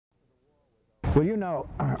Well, you know,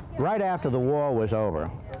 right after the war was over,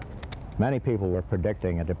 many people were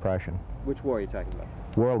predicting a depression. Which war are you talking about?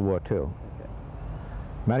 World War II. Okay.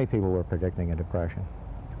 Many people were predicting a depression.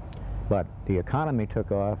 But the economy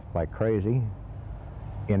took off like crazy,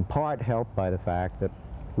 in part helped by the fact that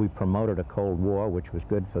we promoted a Cold War, which was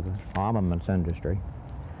good for the armaments industry.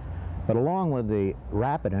 But along with the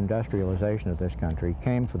rapid industrialization of this country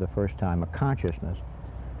came for the first time a consciousness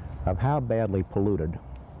of how badly polluted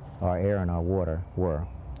our air and our water were.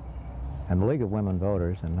 And the League of Women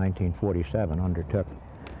Voters in 1947 undertook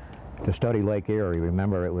to study Lake Erie.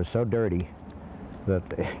 Remember, it was so dirty that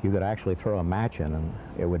you could actually throw a match in and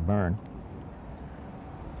it would burn.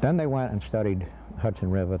 Then they went and studied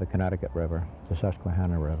Hudson River, the Connecticut River, the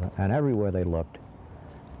Susquehanna River, and everywhere they looked,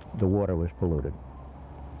 the water was polluted.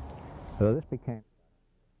 So this became,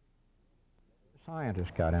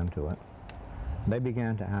 scientists got into it. They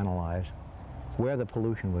began to analyze where the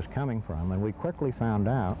pollution was coming from, and we quickly found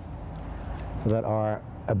out that our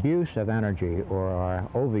abuse of energy, or our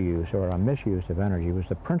overuse or our misuse of energy, was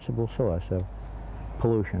the principal source of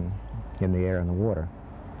pollution in the air and the water.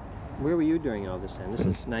 Where were you during all this time? This is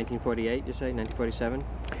 1948, you say? 1947?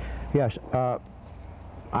 Yes.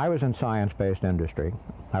 I was in science-based industry.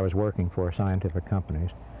 I was working for scientific companies,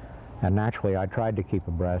 and naturally I tried to keep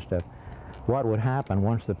abreast of what would happen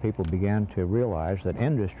once the people began to realize that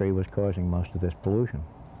industry was causing most of this pollution.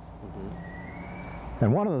 Mm-hmm.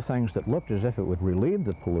 And one of the things that looked as if it would relieve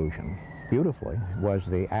the pollution beautifully was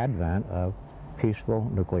the advent of peaceful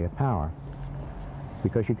nuclear power.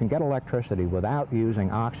 Because you can get electricity without using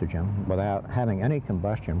oxygen, without having any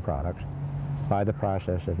combustion products, by the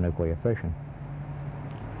process of nuclear fission.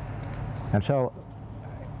 And so,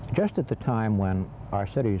 just at the time when our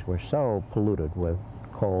cities were so polluted with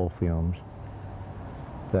coal fumes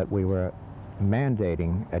that we were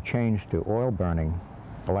mandating a change to oil-burning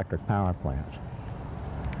electric power plants,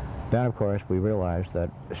 then of course we realized that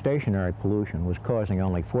stationary pollution was causing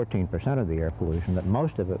only 14% of the air pollution, that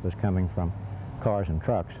most of it was coming from cars and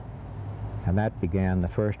trucks. And that began the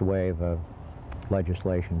first wave of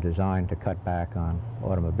legislation designed to cut back on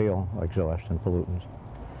automobile exhaust and pollutants.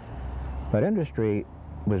 But industry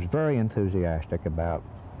was very enthusiastic about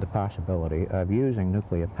the possibility of using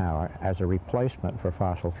nuclear power as a replacement for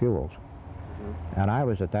fossil fuels. Mm-hmm. And I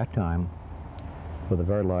was at that time with a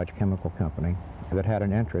very large chemical company that had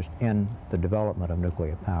an interest in the development of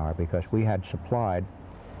nuclear power, because we had supplied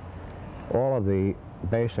all of the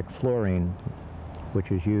basic fluorine, which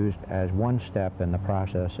is used as one step in the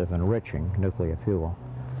process of enriching nuclear fuel.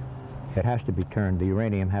 It has to be turned, the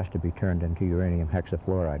uranium has to be turned into uranium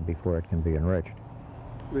hexafluoride before it can be enriched.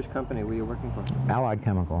 Which company were you working for? Allied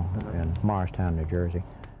Chemical in Morristown, New Jersey.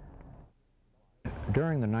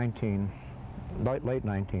 During the late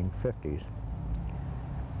 1950s,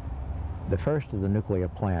 the first of the nuclear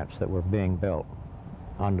plants that were being built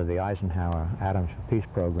under the Eisenhower Atoms for Peace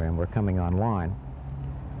program were coming online.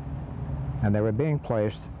 And they were being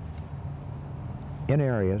placed in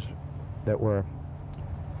areas that were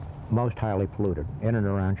most highly polluted, in and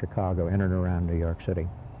around Chicago, in and around New York City.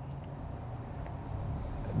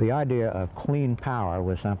 The idea of clean power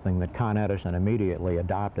was something that Con Edison immediately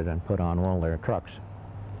adopted and put on all their trucks,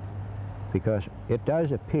 because it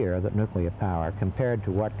does appear that nuclear power, compared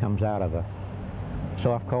to what comes out of a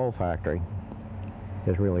soft coal factory,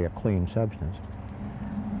 is really a clean substance.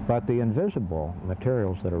 But the invisible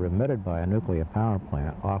materials that are emitted by a nuclear power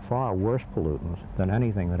plant are far worse pollutants than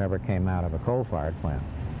anything that ever came out of a coal-fired plant.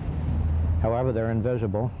 However, they're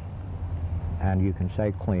invisible, and you can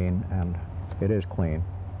say clean, and it is clean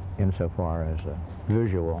insofar as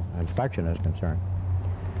visual inspection is concerned.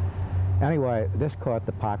 Anyway, this caught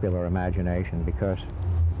the popular imagination because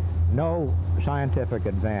no scientific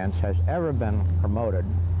advance has ever been promoted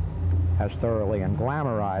as thoroughly and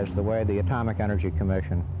glamorized the way the Atomic Energy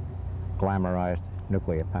Commission glamorized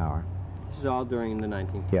nuclear power. This is all during the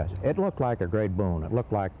 1950s? Yes. It looked like a great boon. It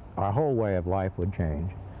looked like our whole way of life would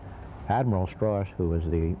change. Admiral Strauss, who was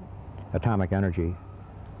the atomic energy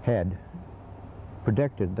head,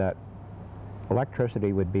 predicted that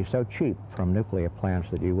electricity would be so cheap from nuclear plants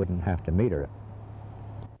that you wouldn't have to meter it.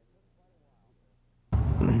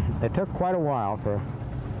 It took quite a while for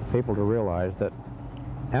people to realize that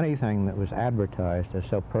anything that was advertised as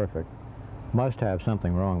so perfect must have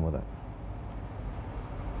something wrong with it.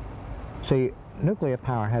 See, nuclear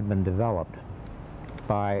power had been developed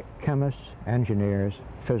by chemists, engineers,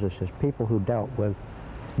 physicists, people who dealt with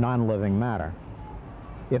non-living matter.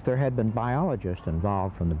 If there had been biologists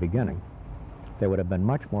involved from the beginning, there would have been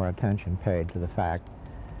much more attention paid to the fact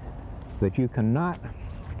that you cannot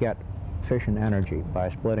get fission energy by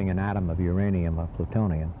splitting an atom of uranium or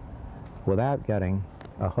plutonium without getting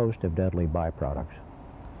a host of deadly byproducts.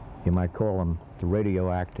 You might call them the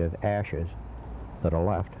radioactive ashes that are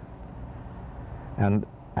left. And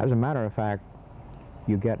as a matter of fact,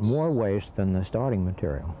 you get more waste than the starting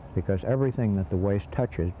material, because everything that the waste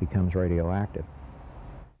touches becomes radioactive.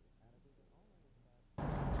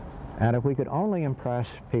 And if we could only impress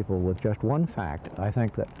people with just one fact, I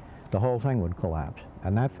think that the whole thing would collapse.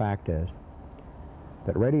 And that fact is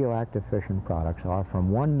that radioactive fission products are from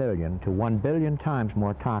 1 million to 1 billion times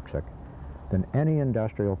more toxic than any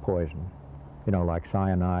industrial poison, you know, like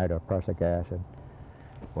cyanide or prussic acid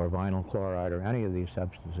or vinyl chloride or any of these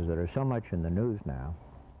substances that are so much in the news now.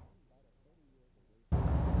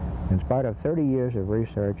 In spite of 30 years of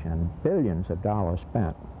research and billions of dollars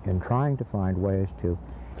spent in trying to find ways to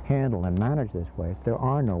handle and manage this waste, there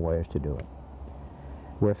are no ways to do it.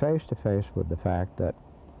 We're face to face with the fact that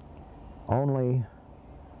only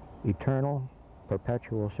eternal,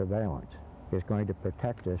 perpetual surveillance is going to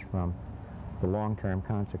protect us from the long-term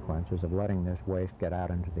consequences of letting this waste get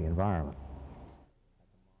out into the environment.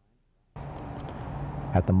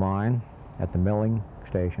 At the mine, at the milling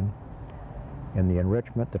station, in the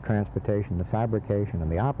enrichment, the transportation, the fabrication,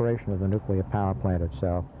 and the operation of the nuclear power plant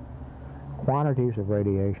itself, quantities of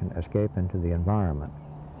radiation escape into the environment,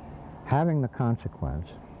 having the consequence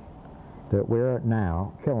that we're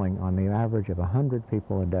now killing on the average of 100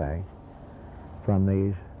 people a day from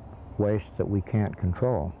these wastes that we can't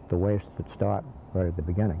control, the wastes that start right at the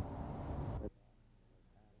beginning.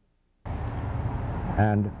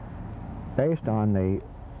 And based on the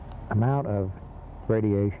amount of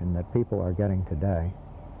radiation that people are getting today,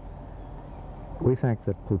 we think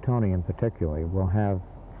that plutonium particularly will have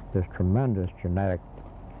this tremendous genetic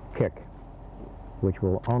kick, which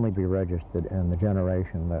will only be registered in the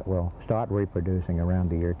generation that will start reproducing around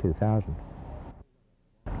the year 2000.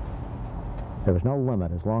 There was no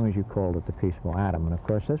limit as long as you called it the peaceful atom, and of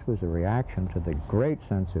course this was a reaction to the great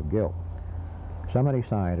sense of guilt so many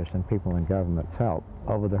scientists and people in government felt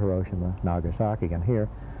over the Hiroshima, Nagasaki, and here,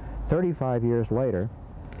 35 years later,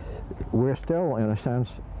 we're still, in a sense,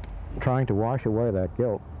 trying to wash away that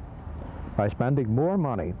guilt by spending more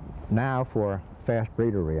money now for fast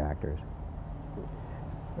breeder reactors.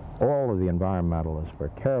 All of the environmentalists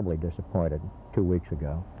were terribly disappointed 2 weeks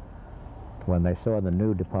ago when they saw the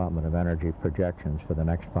new Department of Energy projections for the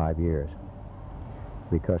next 5 years,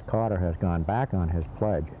 because Carter has gone back on his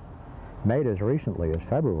pledge, made as recently as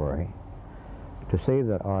February, to see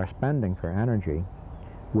that our spending for energy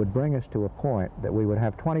would bring us to a point that we would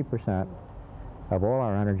have 20% of all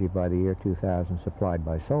our energy by the year 2000 supplied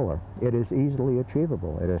by solar. It is easily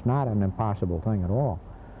achievable. It is not an impossible thing at all.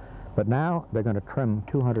 But now they're going to trim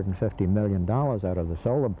 $250 million out of the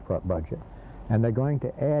solar budget, and they're going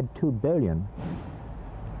to add $2 billion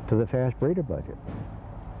to the fast breeder budget.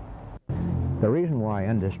 The reason why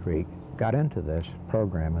industry got into this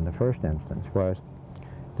program in the first instance was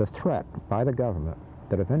the threat by the government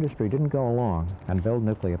that if industry didn't go along and build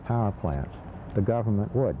nuclear power plants, the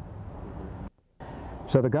government would.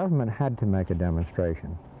 So the government had to make a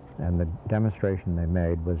demonstration, and the demonstration they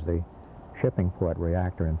made was the shipping port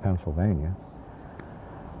reactor in Pennsylvania,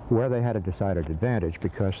 where they had a decided advantage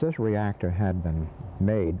because this reactor had been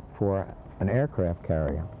made for an aircraft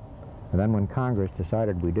carrier. And then when Congress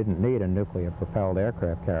decided we didn't need a nuclear-propelled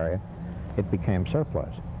aircraft carrier, it became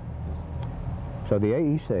surplus. So the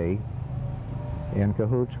AEC, in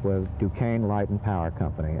cahoots with Duquesne Light and Power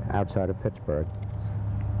Company outside of Pittsburgh,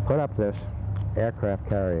 put up this aircraft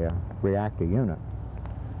carrier reactor unit,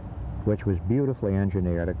 which was beautifully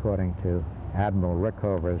engineered according to Admiral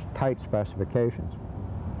Rickover's tight specifications.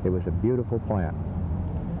 It was a beautiful plant.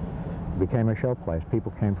 It became a showplace.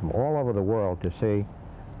 People came from all over the world to see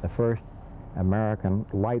the first American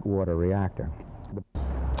light water reactor.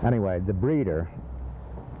 Anyway, the breeder,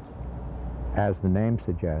 as the name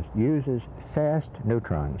suggests, uses fast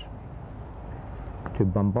neutrons to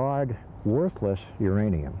bombard worthless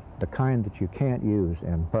uranium, the kind that you can't use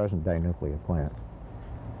in present-day nuclear plants.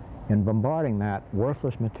 In bombarding that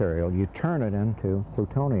worthless material, you turn it into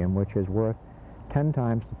plutonium, which is worth 10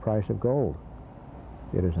 times the price of gold.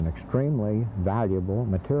 It is an extremely valuable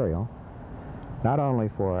material, not only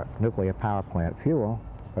for nuclear power plant fuel,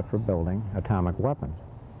 but for building atomic weapons.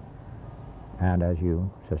 And as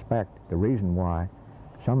you suspect, the reason why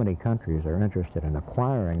so many countries are interested in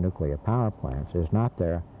acquiring nuclear power plants is not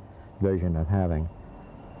their vision of having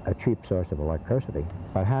a cheap source of electricity,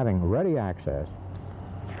 but having ready access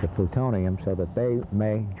to plutonium so that they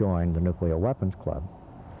may join the nuclear weapons club.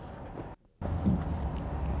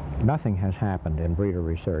 Nothing has happened in breeder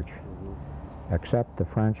research except the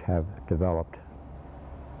French have developed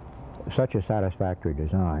such a satisfactory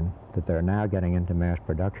design that they're now getting into mass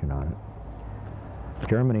production on it.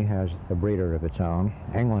 Germany has a breeder of its own,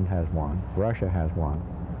 England has one, Russia has one,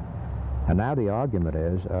 and now the argument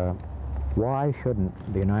is, why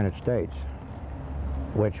shouldn't the United States,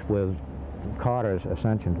 which with Carter's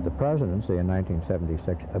ascension to the presidency in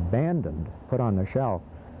 1976 abandoned, put on the shelf,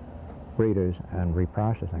 breeders and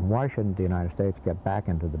reprocessing, why shouldn't the United States get back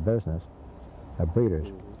into the business of breeders?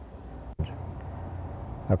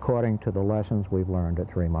 According to the lessons we've learned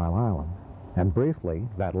at 3 Mile Island. And briefly,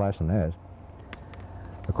 that lesson is,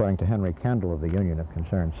 according to Henry Kendall of the Union of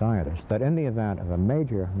Concerned Scientists, that in the event of a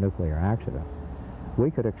major nuclear accident, we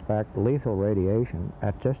could expect lethal radiation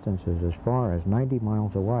at distances as far as 90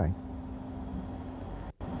 miles away.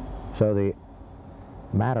 So the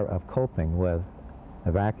matter of coping with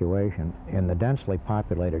evacuation in the densely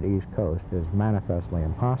populated East Coast is manifestly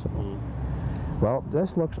impossible. Well,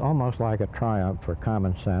 this looks almost like a triumph for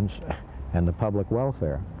common sense and the public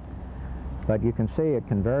welfare. But you can see it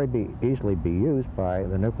can very easily be used by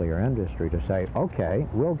the nuclear industry to say, okay,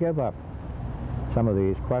 we'll give up some of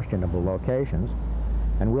these questionable locations,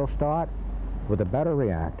 and we'll start with a better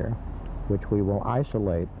reactor, which we will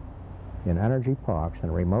isolate in energy parks in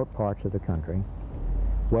remote parts of the country,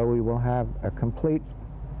 where we will have a complete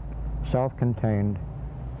self-contained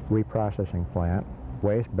reprocessing plant,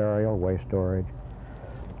 waste burial, waste storage.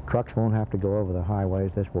 Trucks won't have to go over the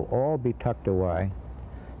highways. This will all be tucked away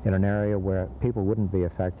in an area where people wouldn't be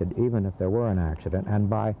affected even if there were an accident. And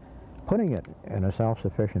by putting it in a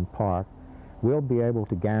self-sufficient park, we'll be able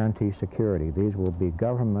to guarantee security. These will be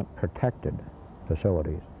government-protected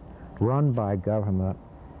facilities, run by government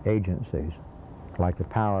agencies, like the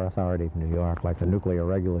Power Authority of New York, like the Nuclear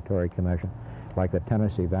Regulatory Commission, like the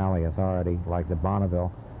Tennessee Valley Authority, like the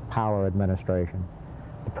Bonneville Power Administration.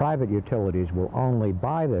 The private utilities will only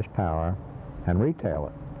buy this power and retail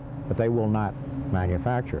it, but they will not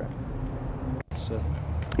manufacture it. So,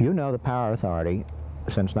 you know, the Power Authority,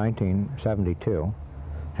 since 1972,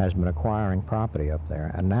 has been acquiring property up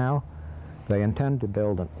there, and now they intend to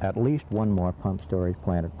build at least one more pump storage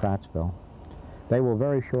plant at Prattsville. They will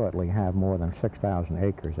very shortly have more than 6,000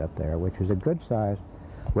 acres up there, which is a good-sized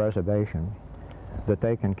reservation that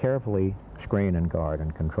they can carefully screen and guard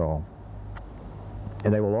and control.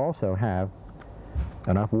 And they will also have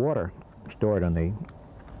enough water stored in the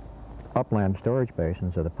upland storage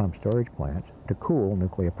basins of the pump storage plants to cool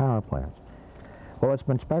nuclear power plants. Well, it's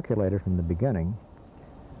been speculated from the beginning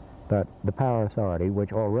that the Power Authority,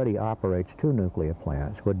 which already operates 2 nuclear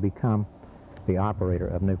plants, would become the operator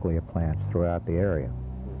of nuclear plants throughout the area.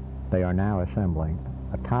 They are now assembling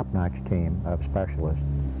a top-notch team of specialists,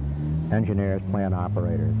 engineers, plant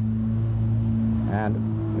operators,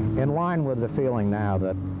 and in line with the feeling now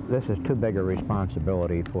that this is too big a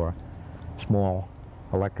responsibility for small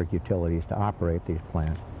electric utilities to operate these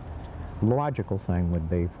plants, the logical thing would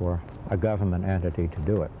be for a government entity to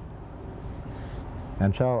do it.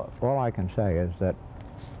 And so all I can say is that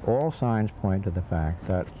all signs point to the fact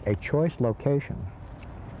that a choice location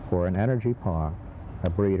for an energy park, a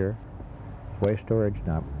breeder, waste storage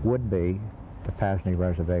dump, would be the Pasney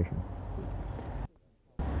Reservation.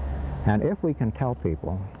 And if we can tell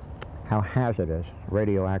people how hazardous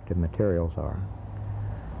radioactive materials are,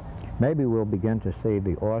 maybe we'll begin to see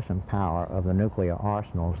the awesome power of the nuclear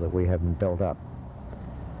arsenals that we have built up.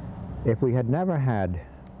 If we had never had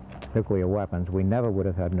nuclear weapons, we never would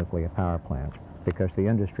have had nuclear power plants, because the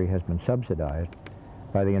industry has been subsidized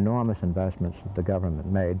by the enormous investments that the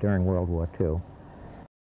government made during World War II